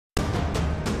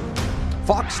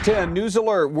Fox 10 News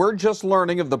Alert. We're just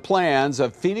learning of the plans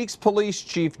of Phoenix Police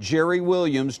Chief Jeri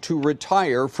Williams to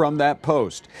retire from that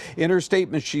post. In her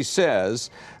statement, she says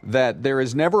that there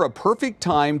is never a perfect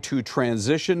time to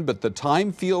transition, but the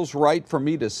time feels right for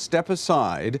me to step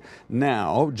aside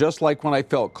now. Just like when I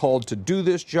felt called to do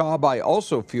this job, I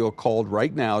also feel called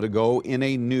right now to go in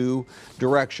a new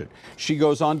direction. She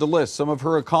goes on to list some of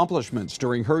her accomplishments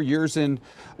during her years in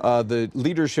the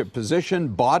leadership position: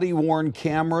 body-worn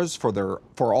cameras for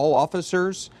all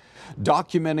officers,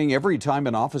 documenting every time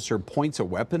an officer points a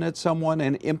weapon at someone,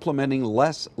 and implementing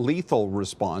less lethal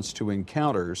response to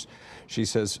encounters, she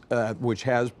says, which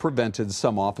has prevented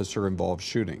some officer-involved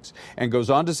shootings. And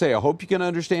goes on to say, I hope you can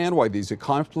understand why these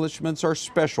accomplishments are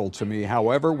special to me.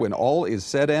 However, when all is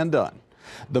said and done,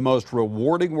 the most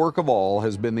rewarding work of all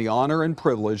has been the honor and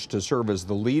privilege to serve as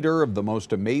the leader of the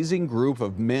most amazing group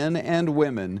of men and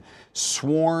women,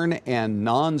 sworn and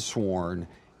non-sworn,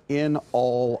 in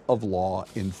all of law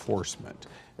enforcement.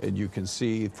 And you can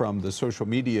see from the social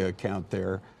media account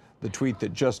there the tweet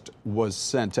that just was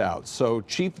sent out. So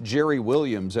Chief Jeri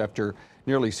Williams, after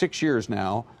nearly 6 years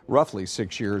now, roughly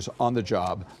 6 years on the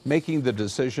job, making the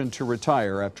decision to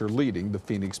retire after leading the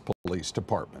Phoenix Police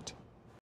Department.